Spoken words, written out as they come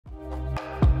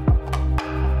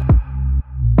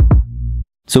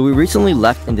So we recently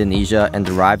left Indonesia and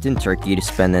arrived in Turkey to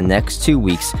spend the next 2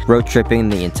 weeks road tripping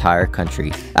the entire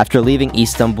country. After leaving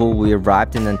Istanbul, we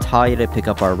arrived in Antalya to pick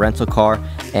up our rental car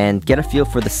and get a feel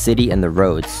for the city and the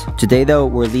roads. Today though,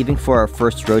 we're leaving for our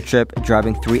first road trip,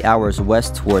 driving 3 hours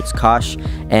west towards Kaş,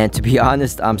 and to be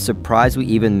honest, I'm surprised we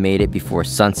even made it before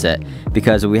sunset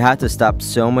because we had to stop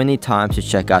so many times to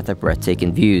check out the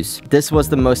breathtaking views. This was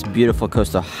the most beautiful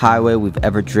coastal highway we've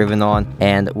ever driven on,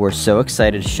 and we're so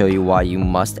excited to show you why you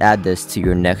must add this to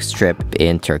your next trip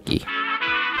in Turkey.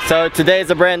 So today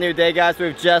is a brand new day, guys.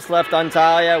 We've just left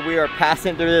Antalya. We are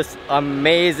passing through this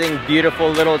amazing, beautiful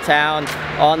little town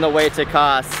on the way to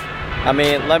Kaş. I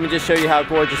mean, let me just show you how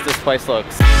gorgeous this place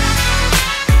looks.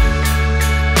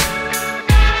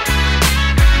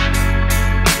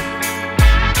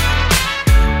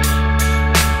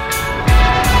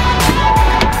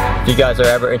 If you guys are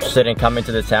ever interested in coming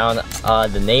to the town,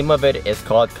 the name of it is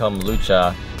called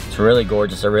Kaputaş. It's really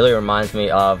gorgeous. It really reminds me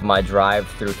of my drive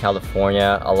through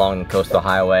California along the coastal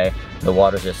highway. The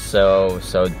water's just so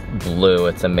blue.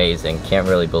 It's amazing. Can't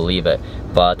really believe it.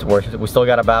 But we still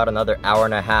got about another hour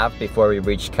and a half before we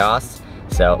reach Kaş.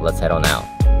 So let's head on out.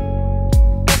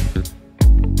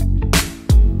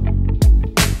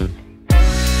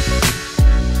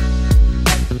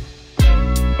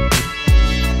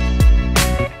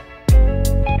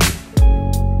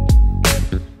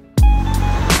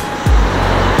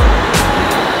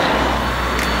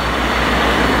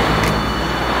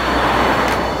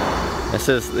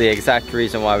 This is the exact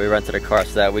reason why we rented a car,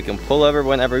 so that we can pull over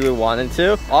whenever we wanted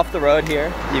to. Off the road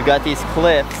here, you've got these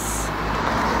cliffs,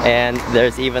 and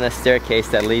there's even a staircase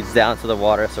that leads down to the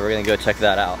water, so we're gonna go check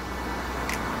that out.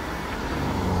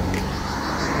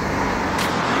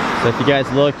 So if you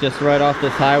guys look just right off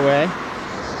this highway,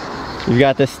 you've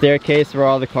got this staircase where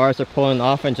all the cars are pulling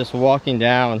off and just walking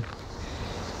down.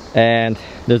 And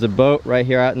there's a boat right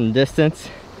here out in the distance.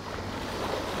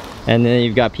 And then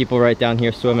you've got people right down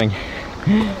here swimming.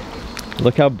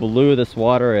 Look how blue this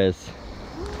water is.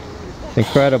 It's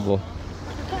incredible.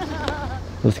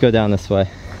 Let's go down this way.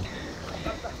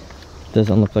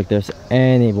 Doesn't look like there's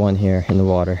anyone here in the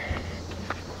water.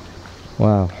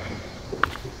 Wow.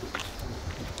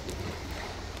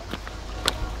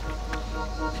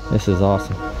 This is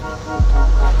awesome.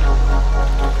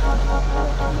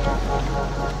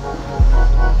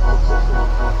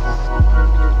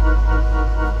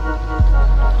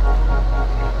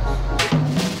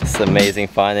 Amazing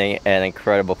finding an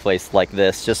incredible place like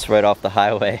this just right off the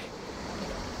highway,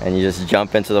 and you just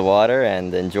jump into the water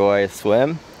and enjoy a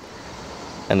swim,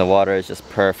 and the water is just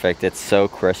perfect. It's so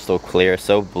crystal clear,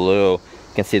 so blue. You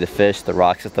can see the fish, the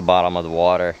rocks at the bottom of the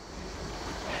water.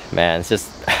 Man, it's just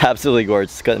absolutely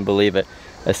gorgeous. Couldn't believe it.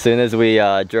 As soon as we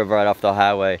drove right off the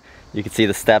highway, you could see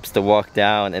the steps to walk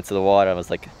down into the water. I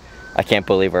was like, I can't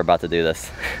believe we're about to do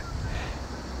this.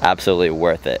 Absolutely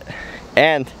worth it,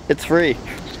 and it's free.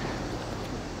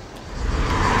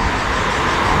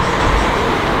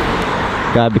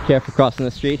 Gotta be careful crossing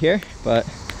the street here, but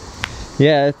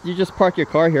yeah, you just park your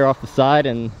car here off the side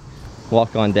and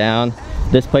walk on down.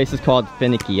 This place is called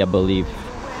Finike, I believe.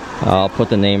 I'll put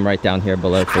the name right down here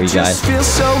below for you guys. I just feel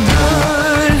so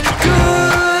good,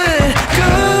 good,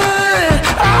 good.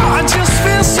 Oh, I just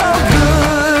feel so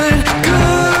good,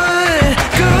 good,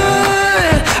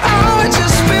 good. Oh, I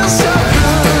just feel so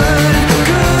good,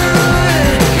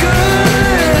 good,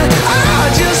 good. Oh,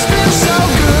 I just feel so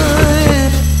good.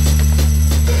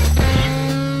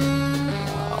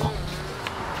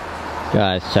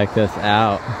 Guys, check this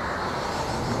out.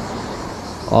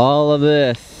 All of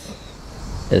this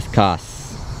is Kaş.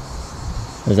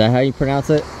 Is that how you pronounce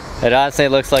it? It honestly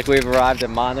looks like we've arrived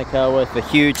in Monaco with the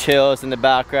huge hills in the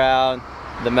background,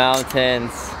 the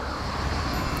mountains.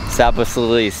 It's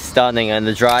absolutely stunning, and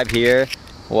the drive here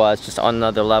was just on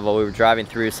another level. We were driving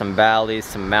through some valleys,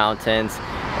 some mountains,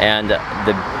 and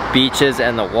the beaches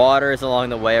and the waters along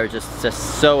the way are just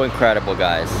so incredible,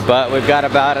 guys. But we've got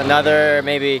about another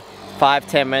maybe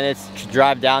 5-10 minutes to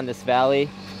drive down this valley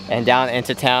and down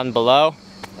into town below,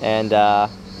 and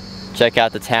check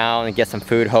out the town and get some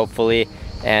food hopefully,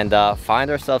 and find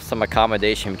ourselves some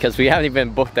accommodation because we haven't even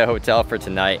booked the hotel for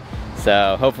tonight.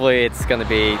 So hopefully it's gonna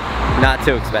be not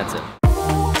too expensive.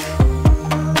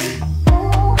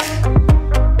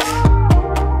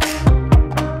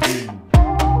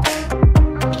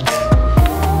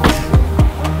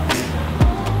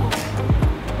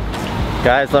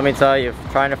 Guys, let me tell you,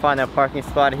 trying to find a parking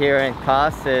spot here in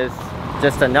Kaş is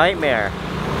just a nightmare.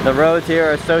 The roads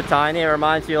here are so tiny, it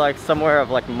reminds you like somewhere of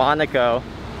like Monaco,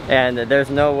 and there's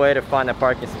no way to find a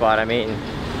parking spot. I mean,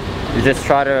 You just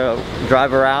try to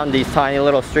drive around these tiny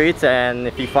little streets, and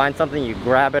if you find something, you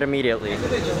grab it immediately.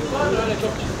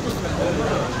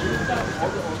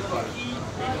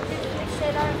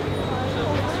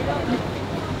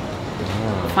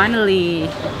 Finally,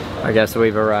 I guess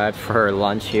we've arrived for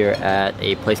lunch here at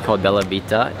a place called Bella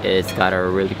Vita. It's got a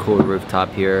really cool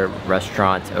rooftop here,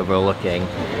 restaurant overlooking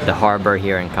the harbor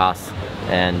here in Kos.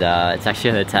 And it's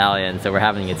actually an Italian, so we're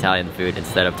having Italian food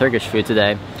instead of Turkish food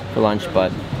today for lunch,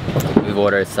 but we've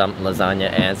ordered some lasagna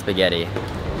and spaghetti.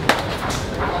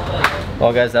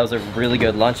 Well guys, that was a really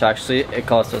good lunch actually. It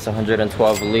cost us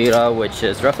 112 lira, which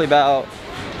is roughly about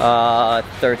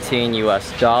 13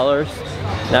 US dollars.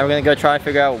 Now we're gonna go try and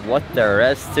figure out what there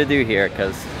is to do here,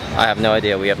 because I have no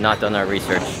idea. We have not done our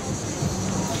research.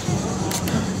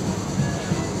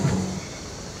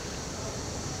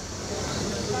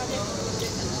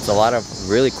 There's a lot of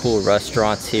really cool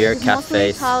restaurants here, it's cafes.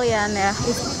 Mostly Italian.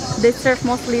 They serve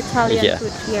mostly Italian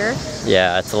food here.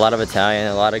 Yeah, it's a lot of Italian,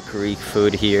 a lot of Greek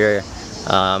food here,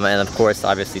 and of course,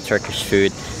 obviously Turkish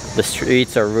food. The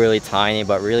streets are really tiny,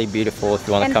 but really beautiful if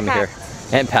you want to come here.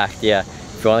 And packed, yeah.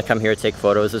 If you want to come here, take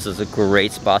photos, this is a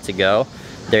great spot to go.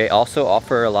 They also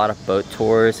offer a lot of boat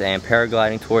tours and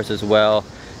paragliding tours as well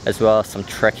as some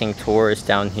trekking tours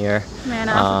down here.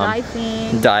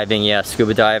 Diving. Diving, yeah,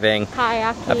 scuba diving.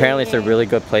 Kayaking. Apparently it's a really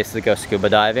good place to go scuba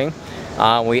diving.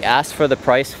 We asked for the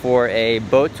price for a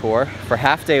boat tour. For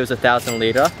half day it was 1,000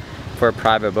 lira for a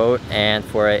private boat, and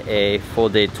for a full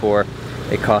day tour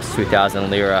it costs 2,000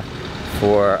 lira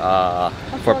for a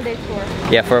full day tour.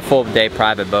 Yeah, for a full day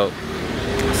private boat.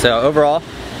 So overall,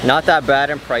 not that bad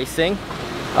in pricing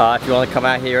if you want to come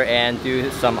out here and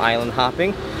do some island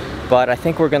hopping. But I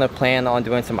think we're gonna plan on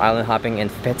doing some island hopping in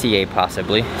Fethiye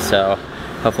possibly. So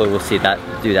hopefully we'll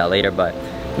do that later. But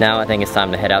now I think it's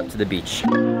time to head out to the beach.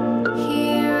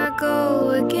 Here I go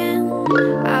again.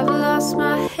 I've lost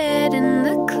my head in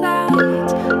the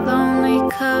clouds. Lonely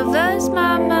covers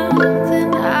my mouth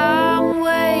and I'm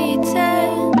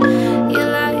waiting. You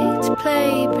like to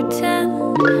play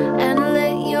pretend and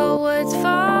let your words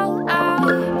fall out,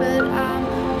 but I'm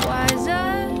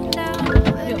wiser now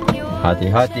that you're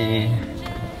Hati-hati.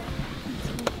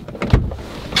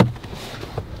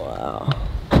 Wow.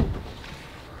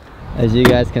 As you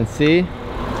guys can see,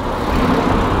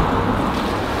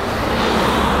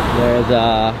 there's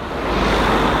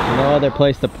no other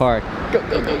place to park. Go,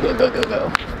 go, go, go, go, go,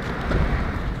 go.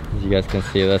 As you guys can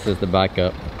see, this is the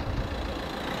backup.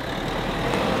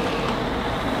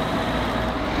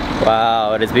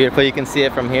 Wow, it is beautiful. You can see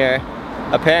it from here.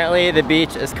 Apparently the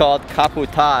beach is called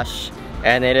Kaputaş,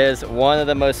 and it is one of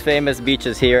the most famous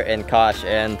beaches here in Kos.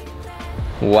 And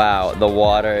wow, the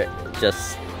water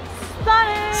just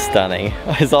stunning.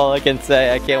 That's all I can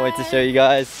say. I can't wait to show you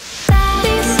guys.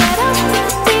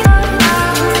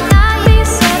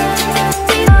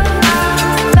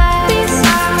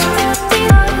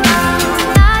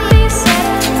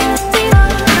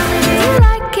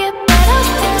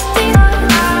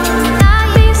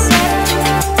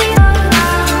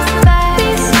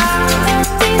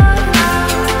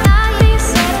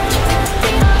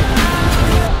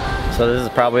 So this is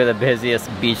probably the busiest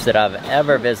beach that I've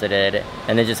ever visited,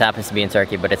 and it just happens to be in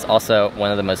Turkey, but it's also one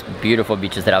of the most beautiful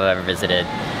beaches that I've ever visited.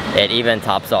 It even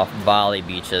tops off Bali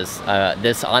beaches.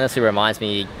 This honestly reminds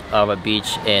me of a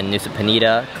beach in Nusa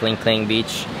Penida, Kling Kling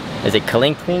Beach. Is it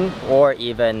Kling Kling? Or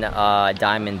even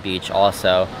Diamond Beach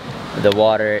also. The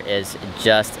water is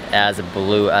just as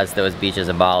blue as those beaches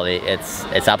in Bali. It's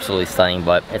absolutely stunning,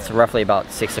 but it's roughly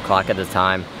about 6 o'clock at the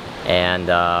time. And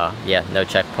yeah, no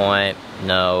checkpoint,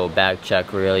 no bag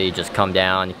check really. You just come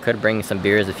down. You could bring some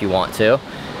beers if you want to,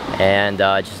 and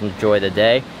just enjoy the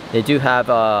day. They do have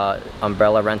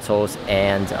umbrella rentals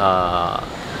and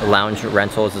lounge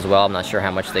rentals as well. I'm not sure how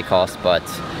much they cost, but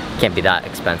can't be that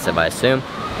expensive, I assume.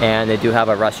 And they do have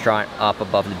a restaurant up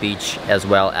above the beach, as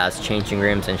well as changing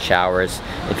rooms and showers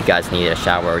if you guys need a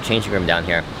shower or changing room down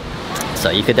here.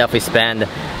 So you could definitely spend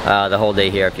the whole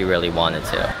day here if you really wanted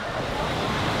to.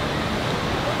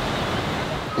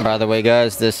 By the way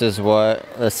guys, this is what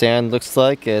the sand looks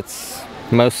like. It's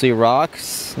mostly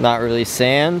rocks, not really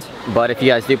sand. But if you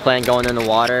guys do plan going in the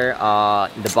water,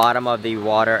 the bottom of the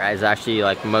water is actually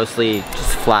like mostly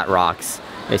just flat rocks.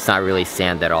 It's not really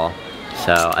sand at all.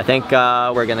 So I think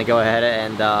we're gonna go ahead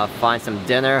and find some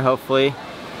dinner hopefully,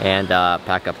 and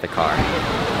pack up the car.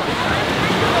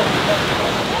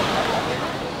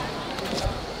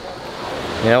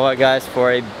 You know what guys,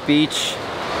 for a beach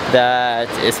that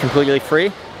is completely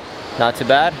free, not too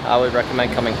bad, I would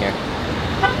recommend coming here.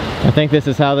 I think this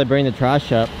is how they bring the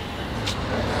trash up.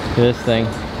 This thing.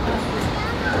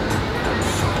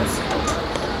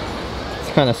 It's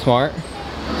kind of smart.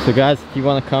 So guys, if you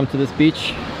want to come to this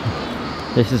beach,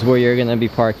 this is where you're gonna be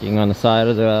parking, on the side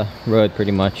of the road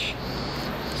pretty much.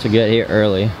 So get here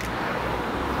early.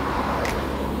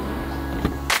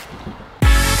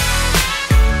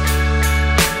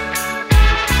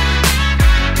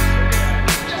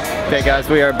 Okay guys,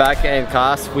 we are back in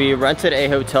Kos. We rented a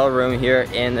hotel room here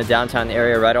in the downtown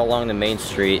area right along the main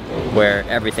street where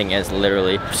everything is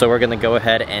literally. So we're gonna go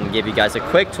ahead and give you guys a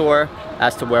quick tour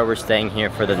as to where we're staying here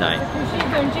for the night.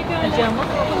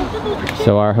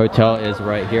 So our hotel is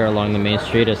right here along the main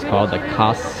street. It's called the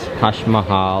Kos Taj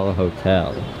Mahal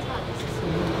Hotel.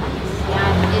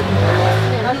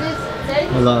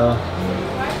 Hello.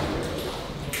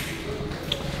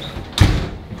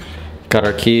 Got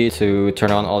our key to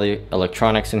turn on all the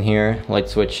electronics in here. Light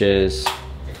switches,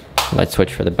 light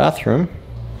switch for the bathroom.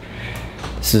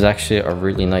 This is actually a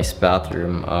really nice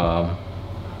bathroom.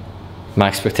 My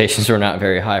expectations were not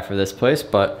very high for this place,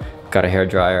 but got a hair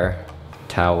dryer,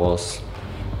 towels,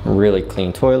 really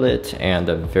clean toilet, and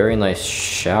a very nice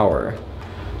shower.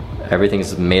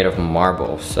 Everything's made of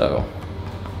marble, so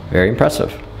very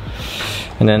impressive.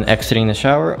 And then exiting the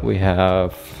shower, we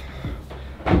have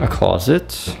a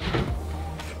closet.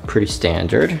 Pretty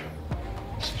standard.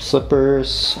 Some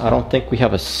slippers. I don't think we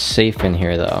have a safe in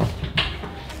here though.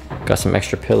 Got some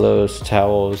extra pillows,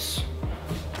 towels.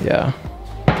 Yeah.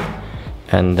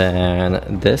 And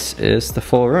then this is the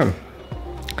full room.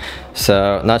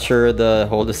 So not sure the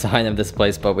whole design of this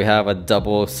place, but we have a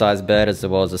double size bed as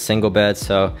well as a single bed.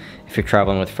 So if you're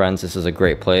traveling with friends, this is a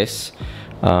great place.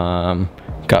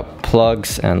 Got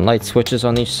plugs and light switches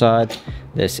on each side.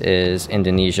 This is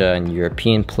Indonesia and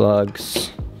European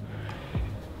plugs.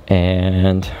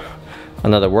 And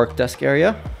another work desk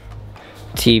area,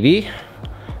 TV,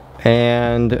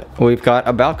 and we've got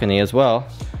a balcony as well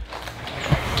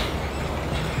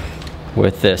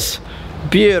with this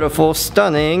beautiful,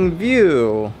 stunning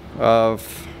view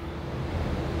of,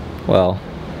 well,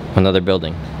 another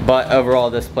building. But overall,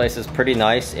 this place is pretty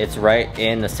nice. It's right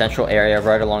in the central area,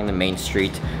 right along the main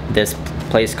street. This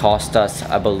place cost us,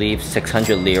 I believe,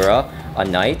 600 lira a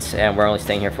night, and we're only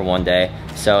staying here for 1 day.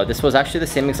 So this was actually the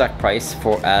same exact price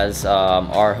as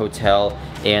our hotel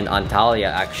in Antalya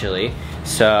actually.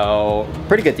 So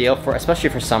pretty good deal, especially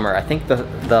for summer. I think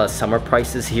the summer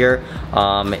prices here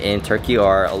in Turkey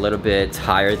are a little bit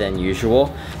higher than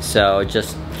usual. So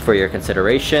just for your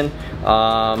consideration.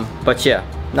 But yeah,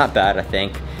 not bad I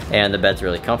think. And the bed's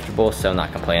really comfortable, so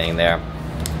not complaining there.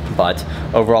 But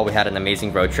overall, we had an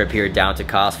amazing road trip here down to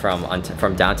Kos from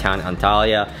downtown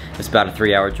Antalya. It was about a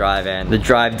 3-hour drive, and the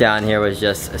drive down here was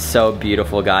just so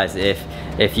beautiful, guys.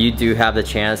 If you do have the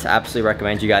chance, I absolutely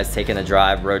recommend you guys taking a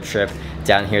road trip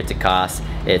down here to Kos.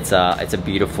 It's a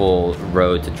beautiful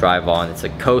road to drive on. It's a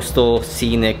coastal,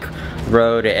 scenic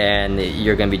road, and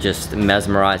you're gonna be just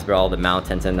mesmerized by all the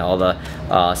mountains and all the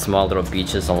small little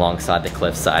beaches alongside the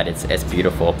cliffside. It's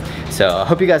beautiful. So I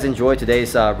hope you guys enjoyed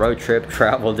today's road trip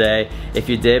travel day. If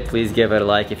you did, please give it a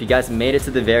like. If you guys made it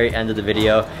to the very end of the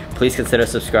video, please consider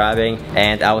subscribing,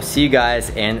 and I will see you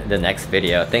guys in the next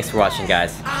video. Thanks for watching,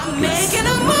 guys. Peace.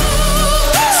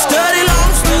 Study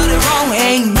long, study wrong,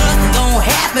 ain't nothing gonna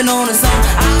happen on its own.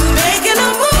 I'm making a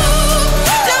move.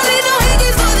 Don't need no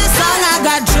hickeys for this song. I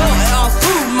got joy all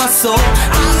through my soul.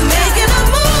 I'm making a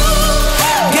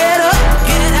move. Get up,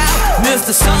 get out.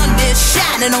 Mr. Sun is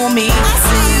shining on me.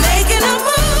 I'm making a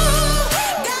move.